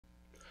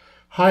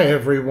Hi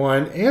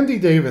everyone, Andy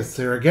Davis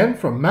here again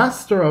from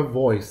Master of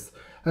Voice,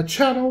 a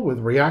channel with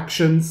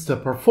reactions to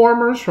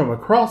performers from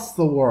across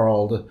the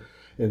world.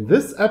 In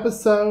this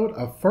episode,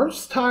 a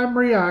first-time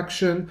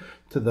reaction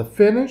to the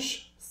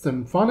Finnish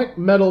symphonic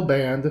metal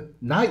band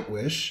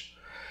Nightwish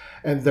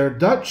and their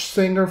Dutch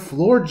singer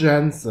Floor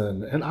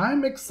Jansen. And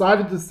I'm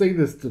excited to see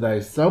this today.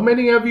 So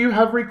many of you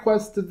have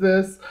requested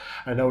this.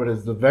 I know it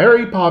is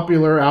very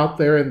popular out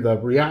there in the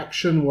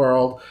reaction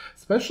world,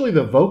 especially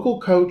the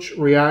vocal coach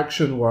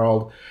reaction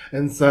world.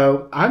 And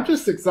so I'm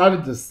just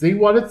excited to see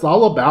what it's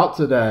all about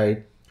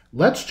today.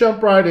 Let's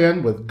jump right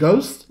in with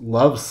Ghost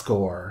Love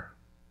Score.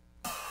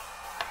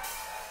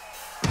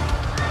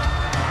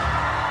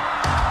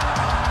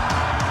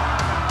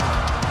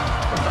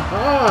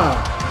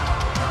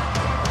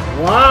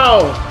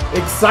 Wow,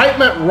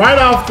 excitement right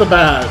off the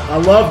bat. I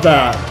love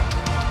that.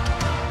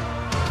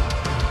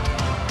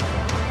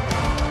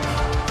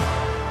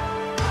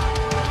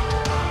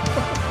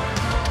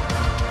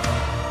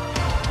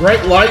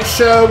 Great light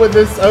show with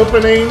this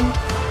opening.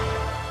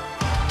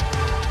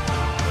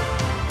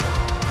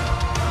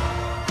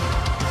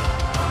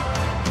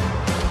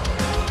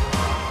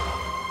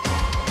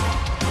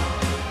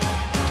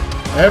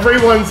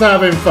 Everyone's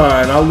having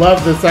fun. I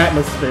love this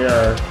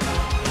atmosphere.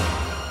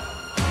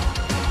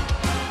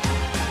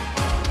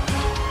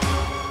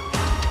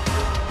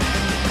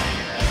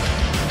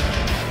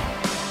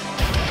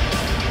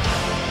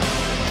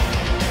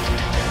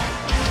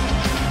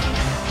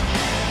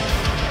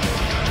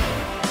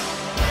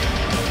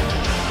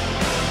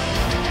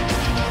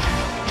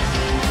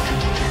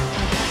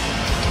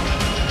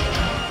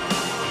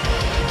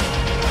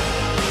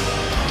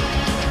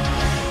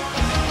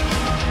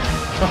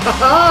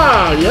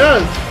 Haha,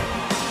 yes!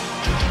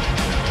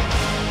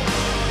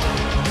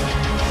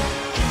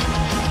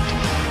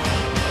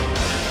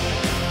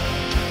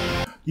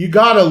 You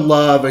gotta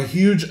love a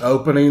huge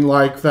opening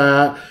like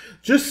that.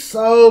 Just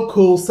so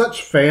cool,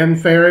 such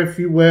fanfare, if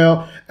you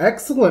will.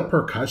 Excellent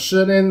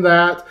percussion in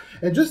that.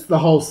 And just the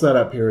whole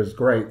setup here is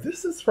great.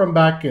 This is from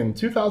back in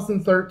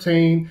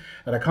 2013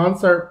 at a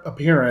concert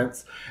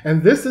appearance.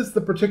 And this is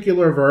the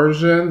particular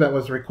version that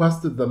was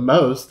requested the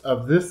most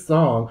of this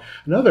song.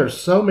 I know there's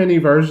so many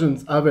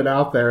versions of it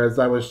out there as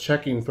I was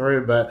checking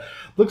through, but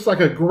looks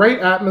like a great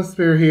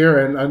atmosphere here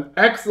and an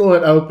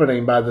excellent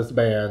opening by this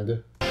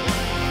band.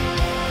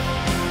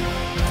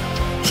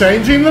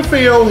 Changing the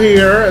feel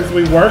here as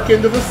we work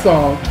into the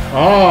song.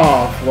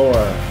 Ah,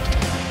 Floor.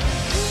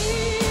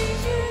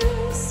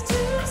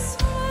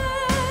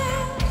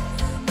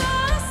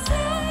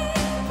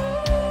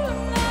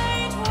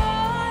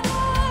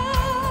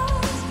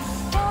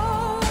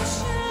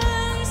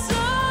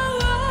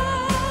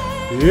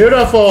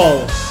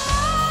 Beautiful.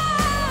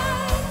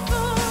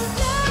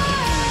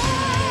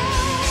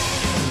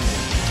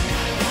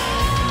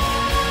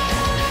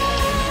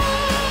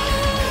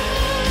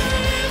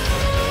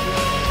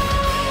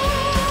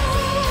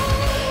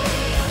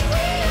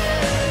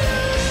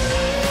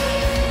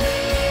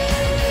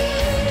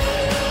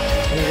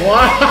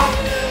 Wow.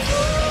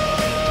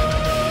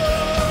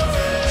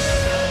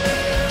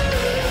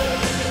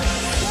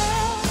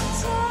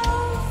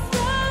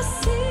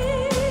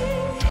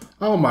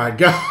 Oh my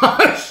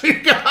gosh, you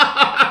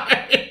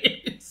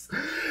guys!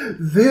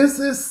 This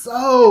is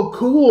so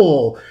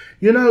cool.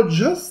 You know,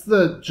 just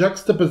the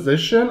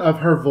juxtaposition of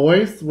her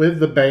voice with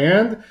the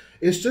band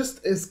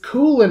is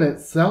cool in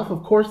itself.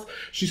 Of course,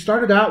 she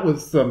started out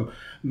with some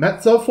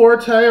mezzo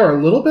forte or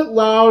a little bit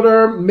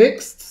louder,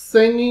 mixed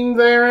singing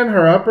there in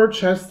her upper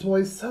chest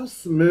voice, so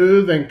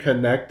smooth and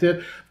connected.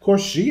 Of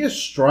course, she is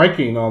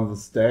striking on the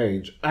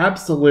stage.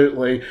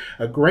 Absolutely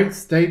a great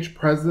stage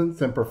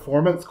presence and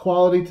performance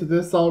quality to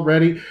this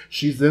already.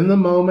 She's in the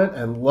moment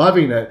and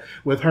loving it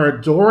with her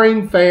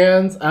adoring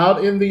fans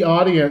out in the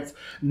audience.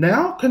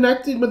 Now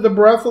connecting with the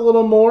breath a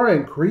little more,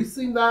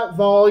 increasing that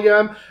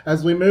volume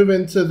as we move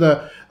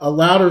into a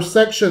louder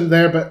section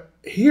there. But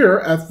here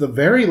at the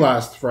very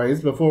last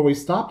phrase, before we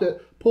stopped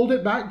it, pulled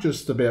it back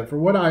just a bit for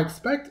what I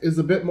expect is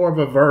a bit more of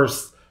a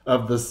verse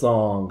of the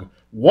song.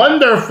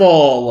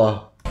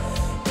 Wonderful!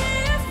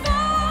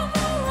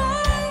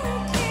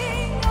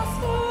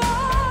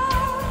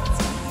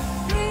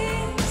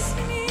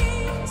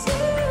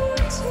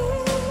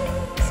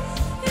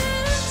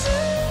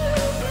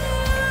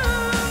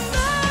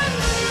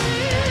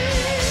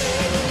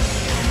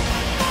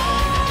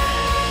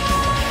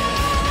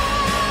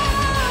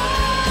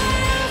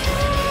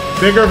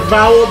 Bigger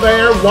vowel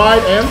there,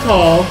 wide and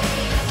tall.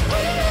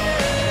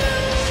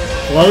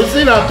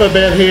 Closing up a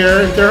bit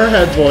here into her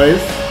head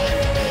voice.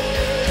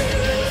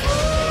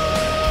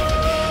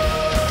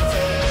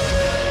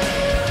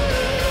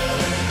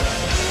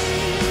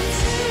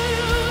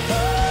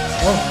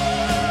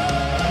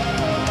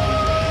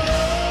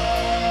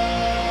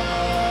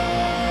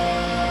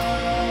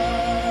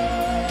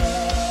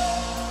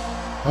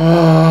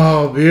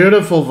 Oh,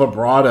 beautiful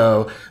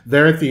vibrato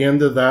there at the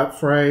end of that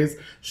phrase.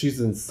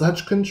 She's in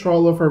such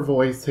control of her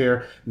voice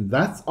here.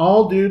 That's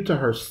all due to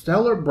her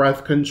stellar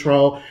breath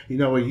control. You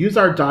know, we use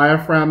our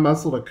diaphragm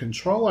muscle to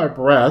control our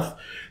breath.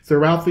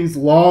 throughout these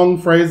long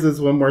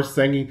phrases when we're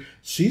singing.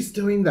 She's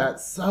doing that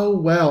so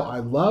well. I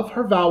love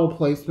her vowel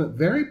placement.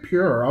 Very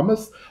pure,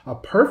 almost a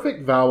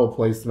perfect vowel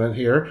placement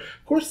here.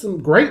 Of course,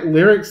 some great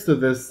lyrics to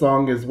this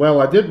song as well.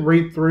 I did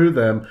read through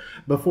them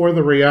before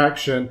the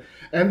reaction.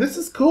 And this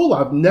is cool.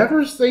 I've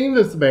never seen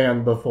this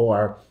band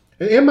before.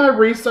 In my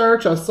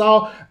research, I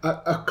saw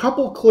a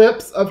couple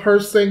clips of her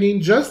singing,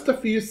 just a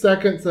few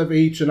seconds of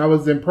each, and I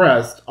was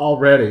impressed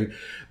already.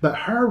 But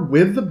her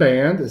with the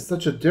band is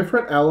such a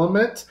different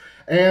element.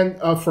 And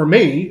for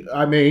me,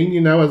 I mean,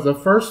 you know, as a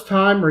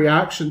first-time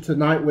reaction to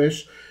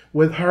Nightwish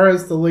with her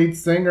as the lead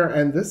singer,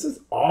 and this is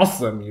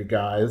awesome, you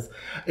guys.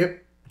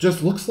 It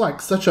just looks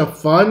like such a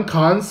fun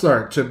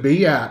concert to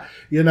be at.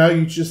 You know,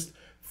 you just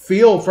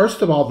feel,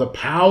 first of all, the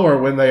power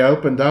when they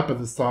opened up with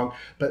the song,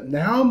 but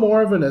now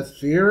more of an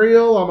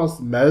ethereal, almost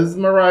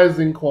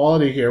mesmerizing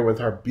quality here with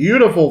her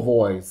beautiful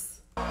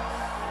voice.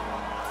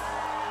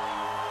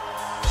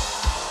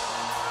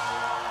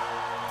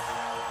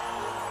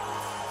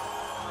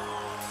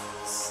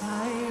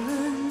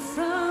 Siren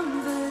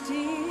from the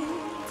deep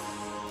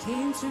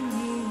came to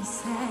me,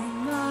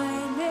 sang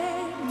my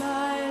name,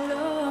 my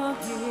Lord.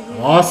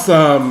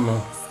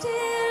 Awesome.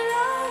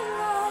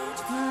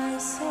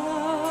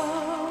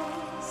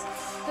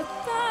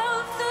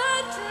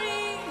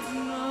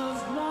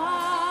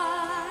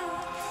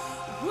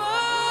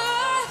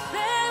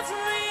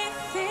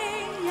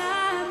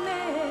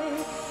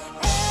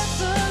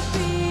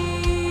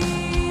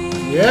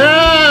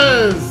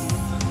 Yes!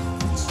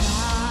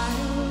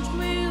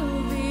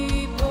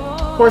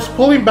 Of course,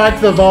 pulling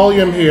back the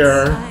volume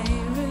here.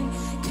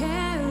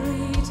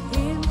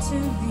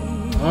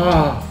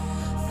 Ah.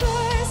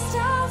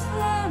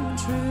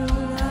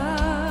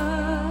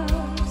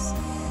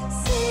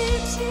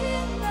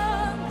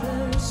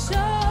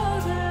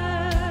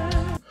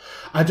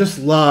 I just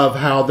love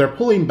how they're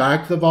pulling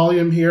back the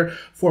volume here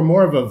for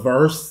more of a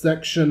verse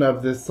section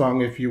of this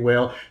song, if you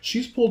will.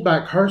 She's pulled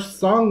back her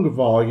song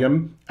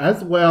volume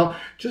as well,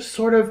 just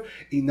sort of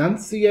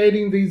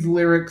enunciating these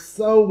lyrics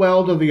so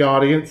well to the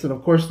audience. And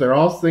of course, they're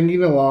all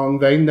singing along.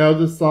 They know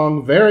the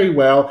song very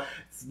well.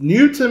 It's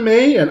new to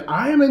me, and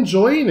I am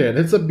enjoying it.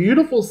 It's a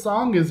beautiful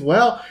song as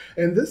well.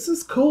 And this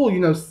is cool. You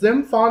know,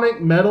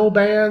 symphonic metal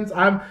bands,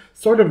 I'm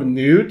sort of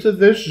new to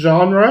this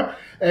genre.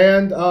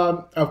 And,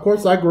 of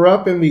course, I grew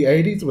up in the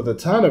 80s with a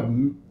ton of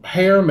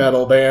hair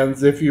metal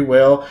bands, if you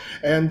will,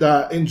 and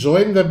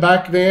enjoyed them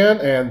back then,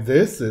 and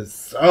this is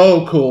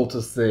so cool to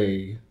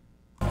see.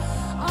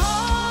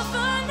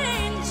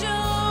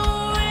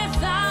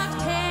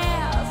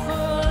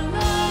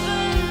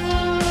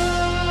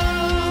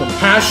 Some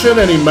passion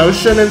and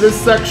emotion in this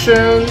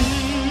section.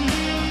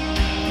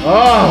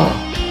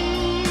 Oh!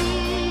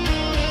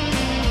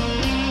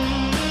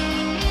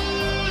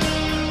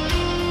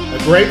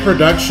 Great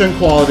production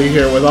quality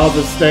here with all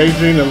the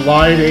staging and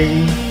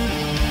lighting.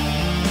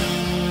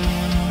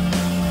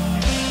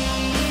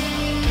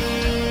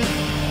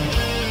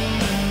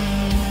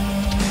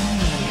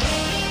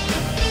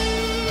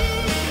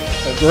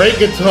 A great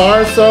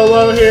guitar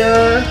solo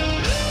here.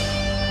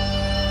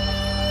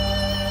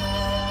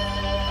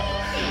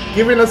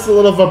 Giving us a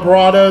little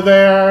vibrato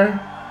there.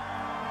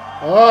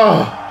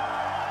 Oh.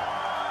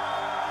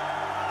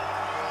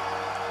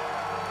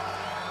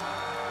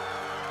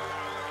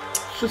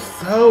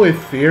 Just so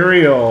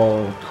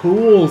ethereal,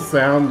 cool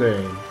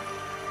sounding.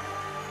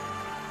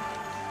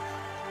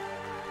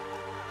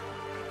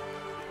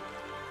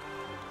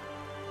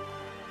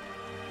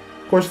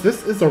 Of course,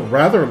 this is a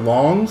rather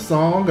long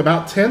song,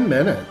 about 10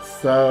 minutes,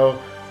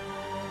 so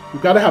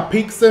you've got to have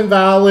peaks and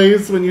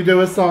valleys when you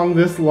do a song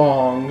this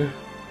long.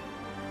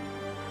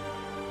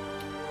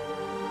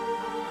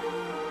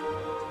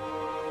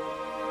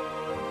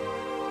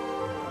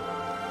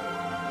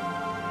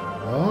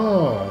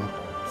 Oh.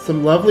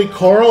 Some lovely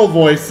choral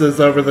voices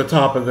over the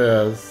top of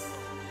this.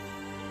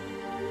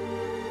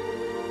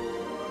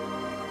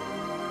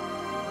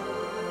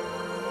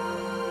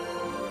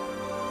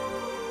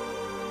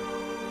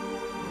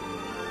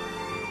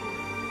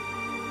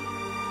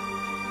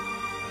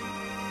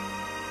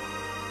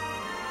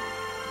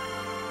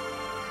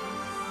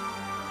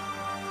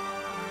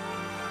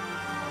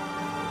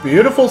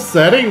 Beautiful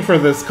setting for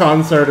this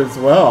concert as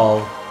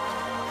well.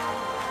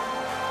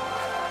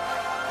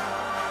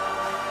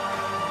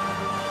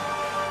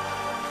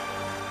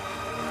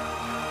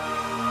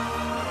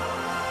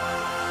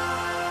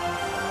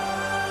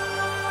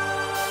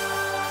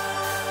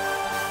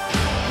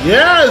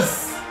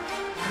 Yes!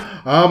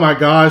 Oh my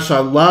gosh, I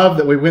love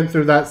that we went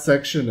through that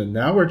section, and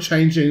now we're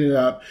changing it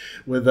up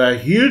with a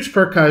huge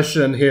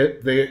percussion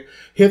hit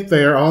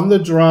there on the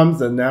drums,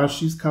 and now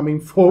she's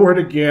coming forward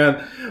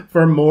again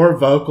for more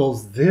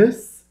vocals.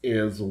 This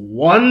is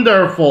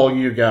wonderful,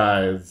 you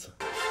guys.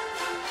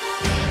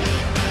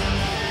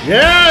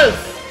 Yes!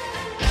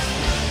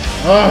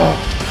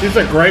 Oh, she's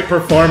a great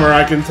performer,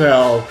 I can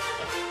tell.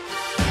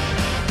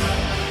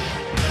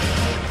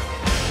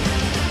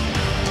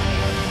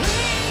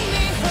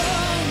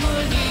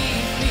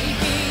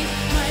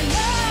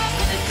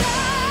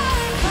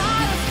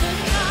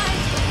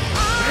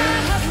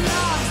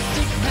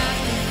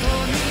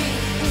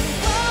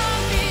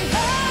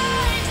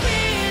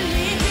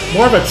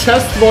 More of a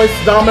chest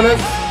voice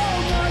dominance.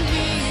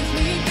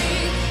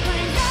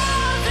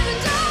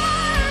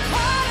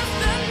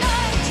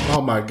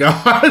 Oh my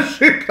gosh,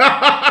 you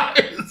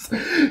guys.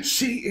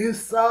 She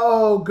is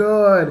so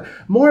good.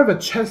 More of a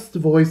chest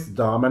voice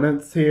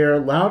dominance here.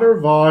 Louder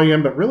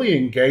volume, but really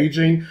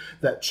engaging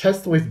that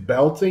chest voice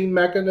belting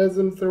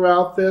mechanism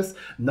throughout this.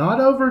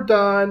 Not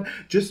overdone,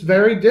 just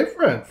very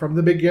different from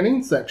the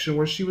beginning section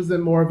where she was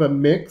in more of a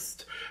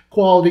mixed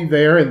quality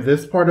there in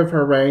this part of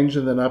her range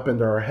and then up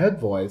into her head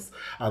voice.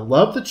 I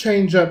love the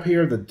change up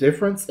here, the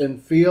difference in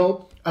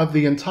feel of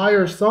the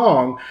entire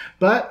song,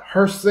 but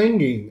her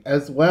singing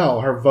as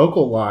well, her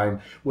vocal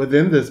line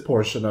within this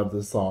portion of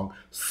the song.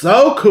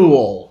 So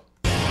cool.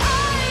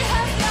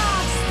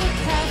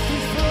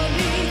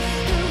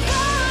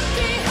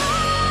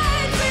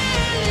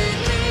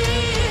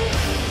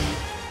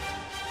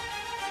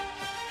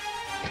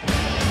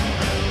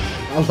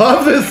 I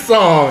love this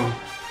song.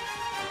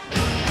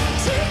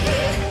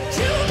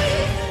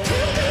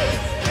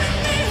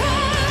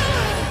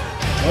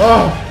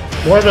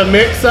 Oh, more of a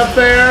mix up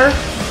there.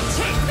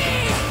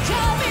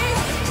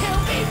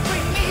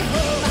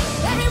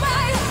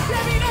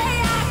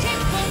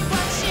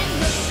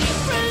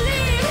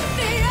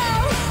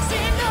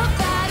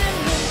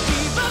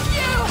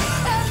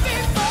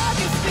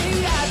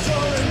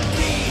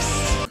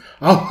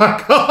 Oh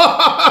my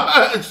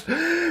gosh!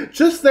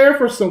 Just there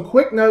for some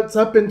quick notes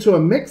up into a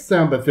mixed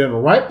sound, but then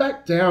right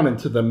back down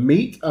into the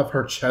meat of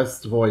her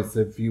chest voice,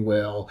 if you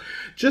will.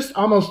 Just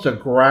almost a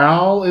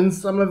growl in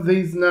some of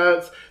these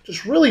notes,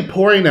 just really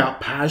pouring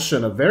out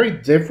passion, a very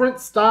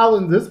different style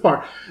in this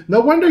part. No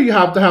wonder you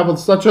have to have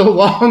such a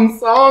long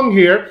song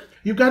here.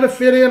 You've got to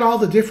fit in all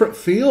the different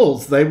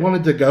feels they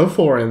wanted to go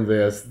for in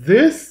this.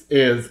 This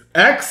is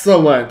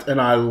excellent,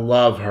 and I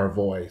love her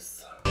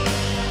voice.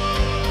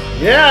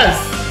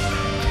 Yes!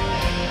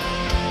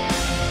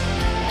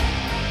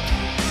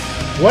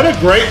 What a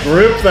great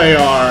group they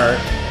are.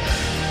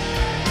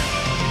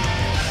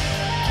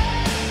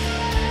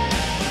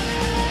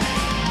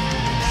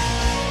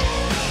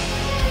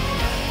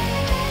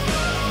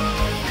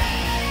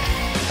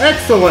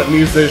 Excellent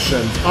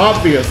musicians,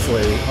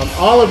 obviously, on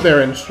all of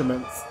their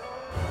instruments.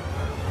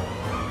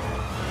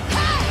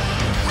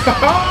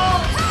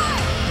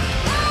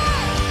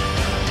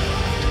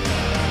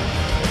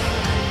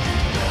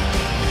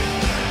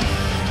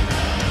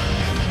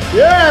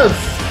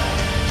 Yes!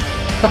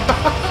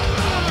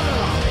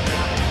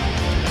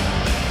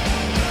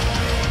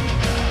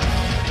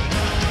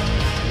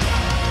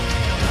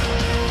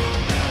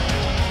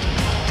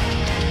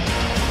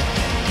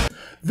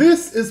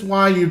 This is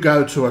why you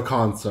go to a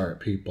concert,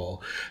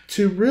 people.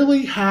 To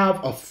really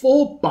have a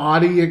full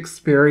body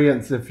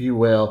experience, if you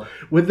will,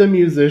 with the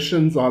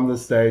musicians on the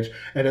stage.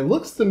 And it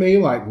looks to me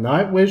like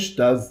Nightwish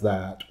does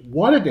that.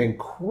 What an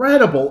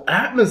incredible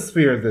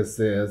atmosphere this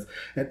is.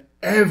 And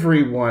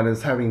everyone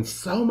is having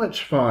so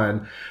much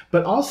fun,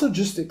 but also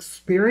just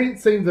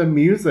experiencing the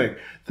music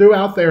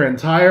throughout their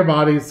entire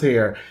bodies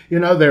here. You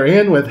know, they're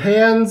in with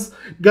hands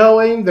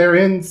going, they're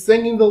in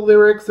singing the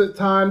lyrics at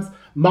times,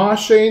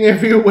 moshing,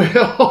 if you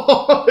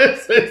will.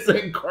 This is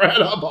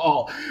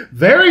incredible.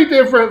 Very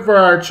different for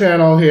our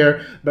channel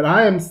here, but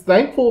I am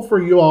thankful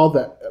for you all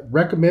that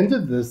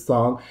recommended this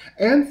song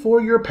and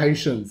for your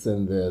patience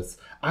in this.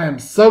 I am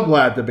so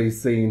glad to be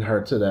seeing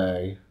her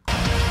today.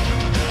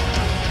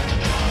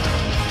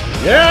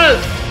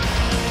 Yes!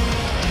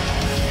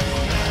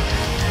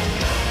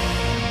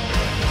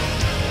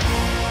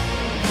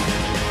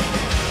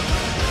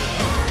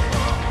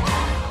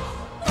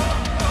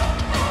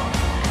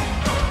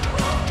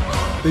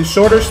 These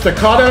shorter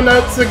staccato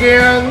notes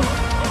again.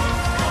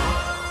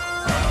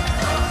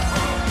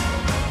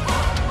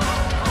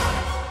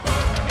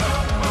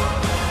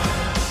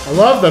 I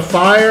love the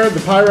fire,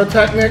 the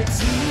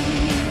pyrotechnics.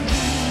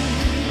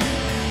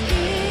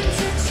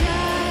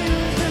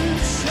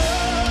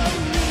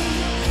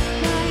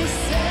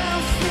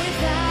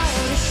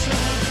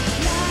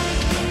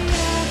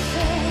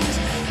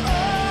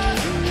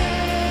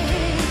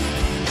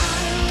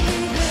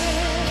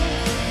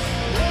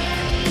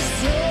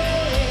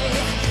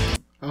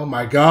 Oh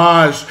my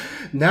gosh.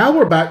 Now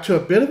we're back to a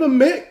bit of a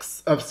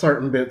mix of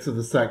certain bits of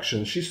the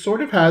section. She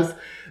sort of has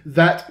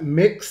that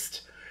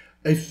mixed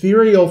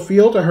ethereal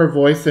feel to her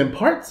voice in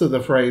parts of the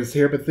phrase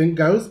here, but then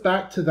goes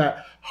back to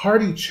that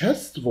hearty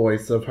chest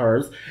voice of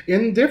hers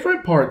in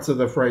different parts of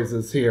the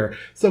phrases here.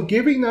 So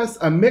giving us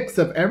a mix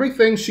of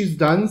everything she's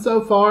done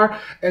so far,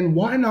 and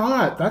why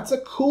not? That's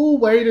a cool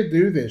way to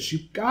do this.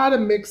 You've got to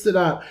mix it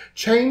up,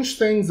 change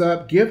things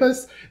up, give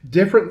us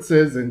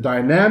differences in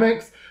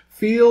dynamics,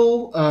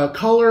 feel,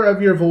 color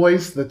of your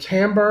voice, the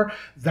timbre.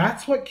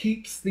 That's what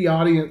keeps the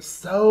audience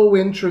so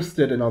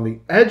interested and on the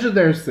edge of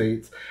their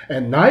seats.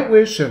 And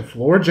Nightwish and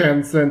Floor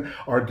Jansen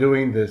are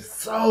doing this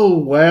so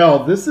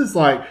well. This is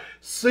like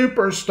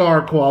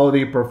superstar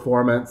quality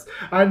performance.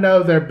 I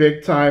know they're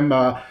big time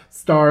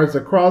stars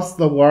across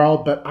the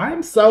world, but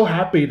I'm so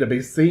happy to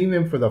be seeing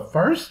them for the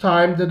first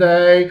time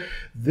today.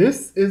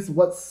 This is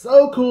what's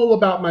so cool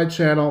about my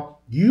channel.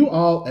 You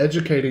all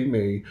educating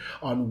me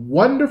on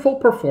wonderful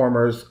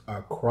performers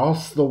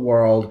across the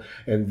world,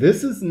 and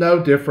this is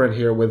no different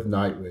here with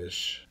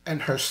Nightwish.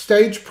 And her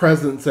stage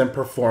presence and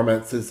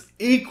performance is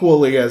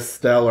equally as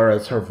stellar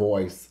as her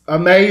voice.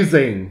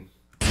 Amazing!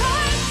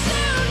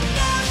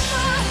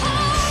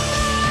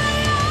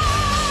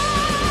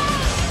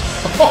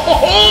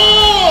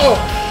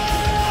 Oh!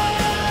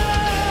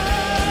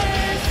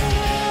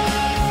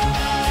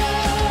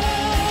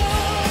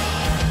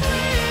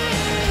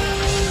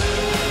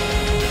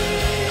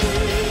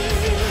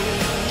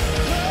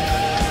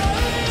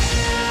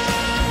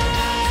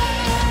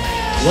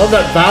 Love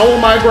that vowel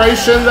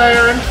migration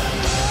there.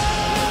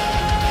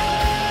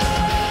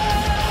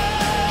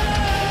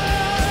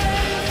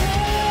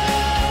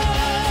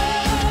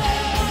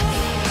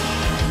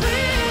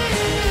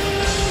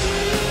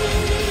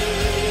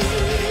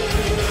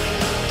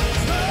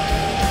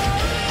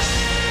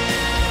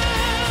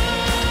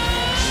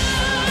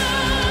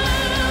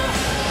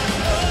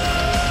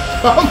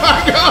 Oh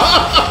my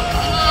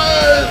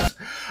gosh!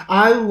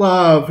 I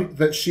love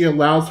that she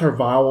allows her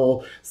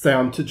vowel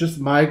sound to just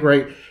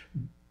migrate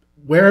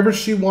wherever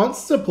she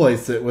wants to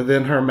place it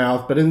within her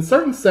mouth, but in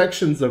certain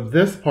sections of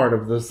this part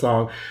of the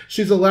song,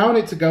 she's allowing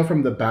it to go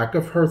from the back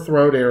of her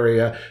throat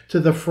area to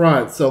the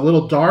front, so a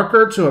little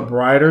darker to a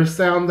brighter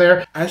sound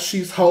there as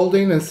she's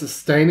holding and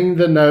sustaining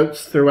the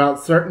notes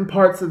throughout certain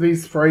parts of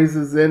these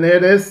phrases, and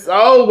it is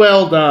so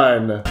well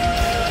done.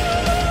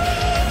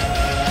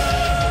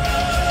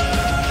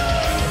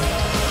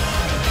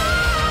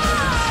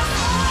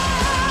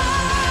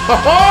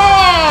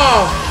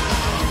 Oh!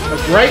 A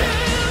great...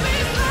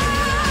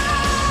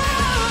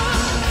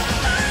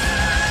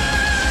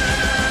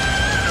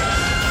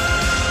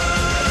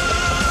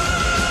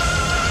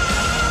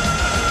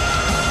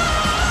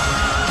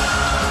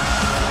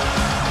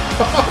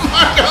 Oh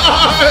my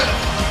God!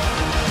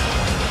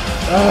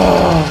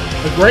 Oh,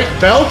 the great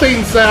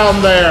belting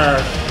sound there.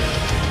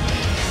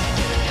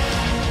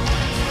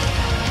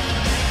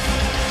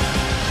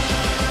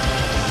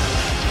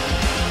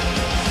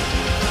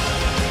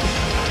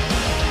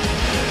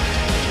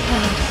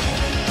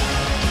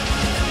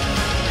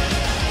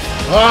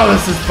 Oh,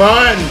 this is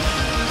fun.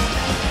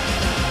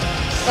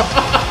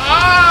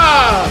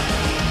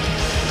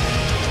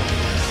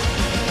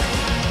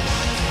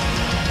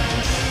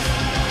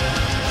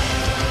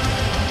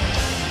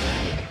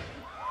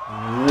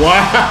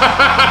 Wow!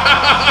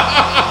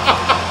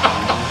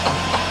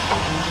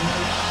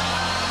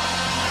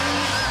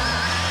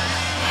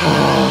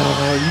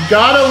 Oh, you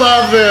gotta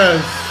love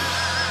this.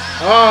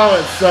 Oh,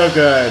 it's so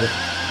good.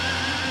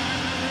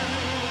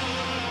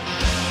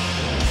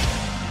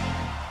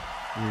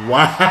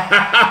 Wow!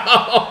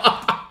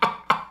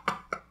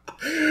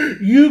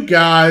 You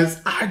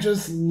guys, I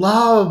just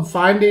love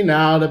finding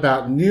out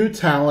about new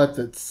talent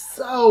that's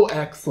so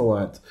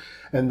excellent.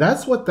 And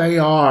that's what they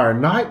are.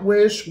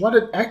 Nightwish, what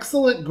an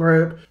excellent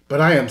group.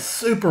 But I am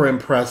super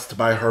impressed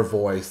by her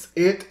voice.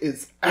 It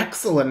is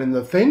excellent. And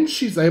the things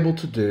she's able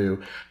to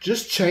do,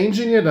 just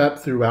changing it up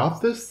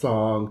throughout this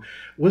song,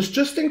 was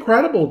just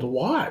incredible to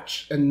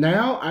watch. And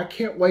now I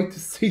can't wait to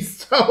see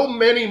so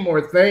many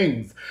more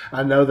things.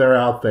 I know they're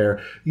out there.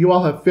 You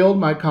all have filled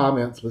my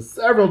comments with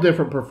several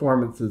different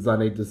performances I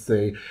need to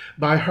see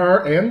by her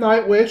and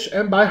Nightwish,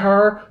 and by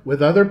her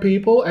with other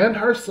people, and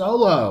her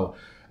solo.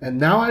 And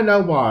now I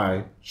know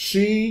why.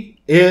 She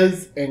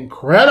is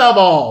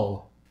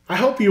incredible. I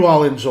hope you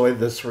all enjoyed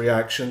this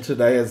reaction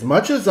today as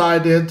much as I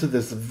did to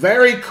this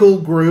very cool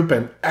group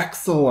and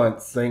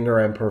excellent singer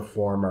and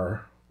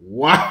performer.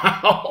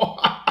 Wow.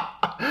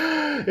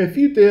 If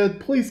you did,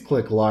 please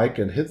click like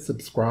and hit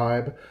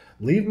subscribe.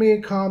 Leave me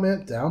a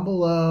comment down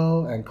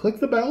below and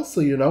click the bell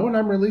so you know when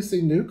I'm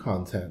releasing new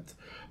content.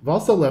 I've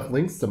also left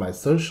links to my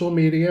social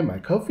media, my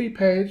Ko-fi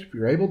page. If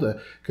you're able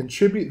to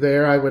contribute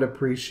there, I would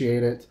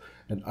appreciate it.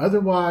 And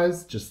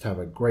otherwise, just have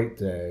a great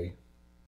day.